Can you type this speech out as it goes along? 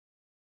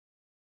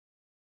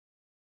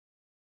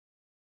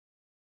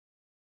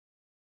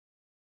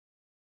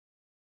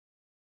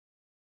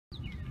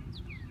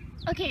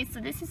Okay, so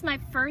this is my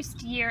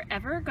first year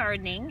ever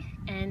gardening,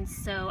 and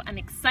so I'm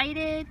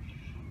excited.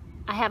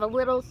 I have a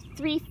little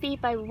 3 feet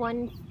by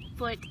 1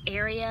 foot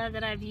area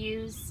that I've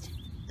used.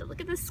 But look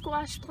at this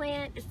squash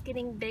plant, it's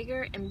getting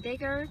bigger and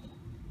bigger.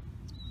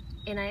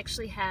 And I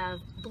actually have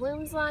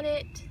blooms on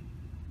it.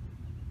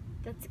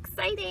 That's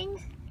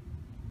exciting.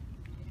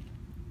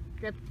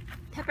 The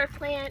pepper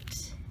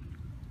plant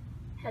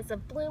has a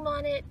bloom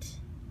on it.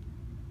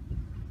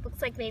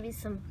 Looks like maybe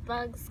some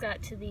bugs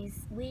got to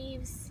these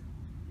leaves.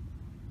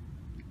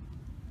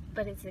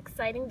 But it's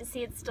exciting to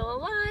see it's still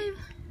alive.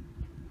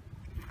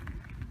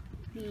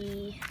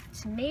 The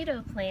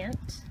tomato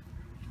plant,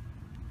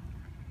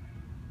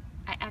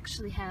 I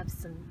actually have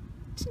some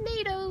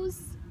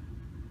tomatoes.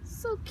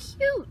 So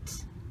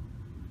cute.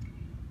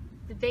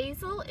 The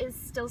basil is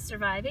still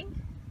surviving.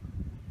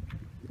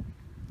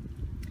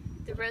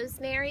 The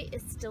rosemary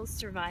is still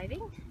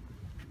surviving.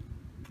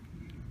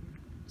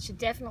 Should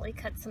definitely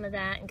cut some of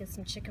that and get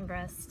some chicken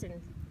breast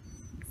and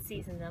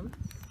season them.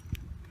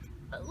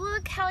 But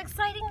look how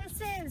exciting this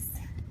is.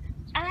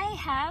 I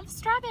have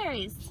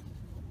strawberries.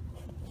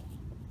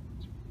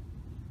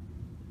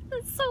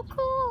 That's so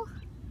cool.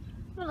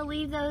 I'm gonna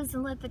leave those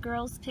and let the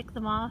girls pick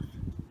them off.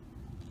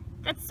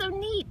 That's so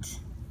neat.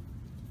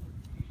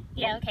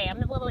 Yeah, okay,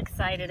 I'm a little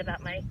excited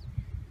about my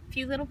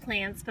few little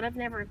plants, but I've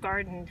never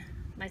gardened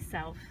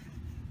myself.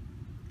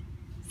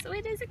 So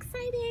it is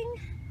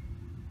exciting.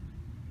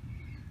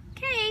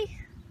 Okay,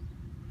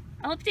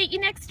 I'll update you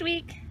next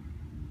week.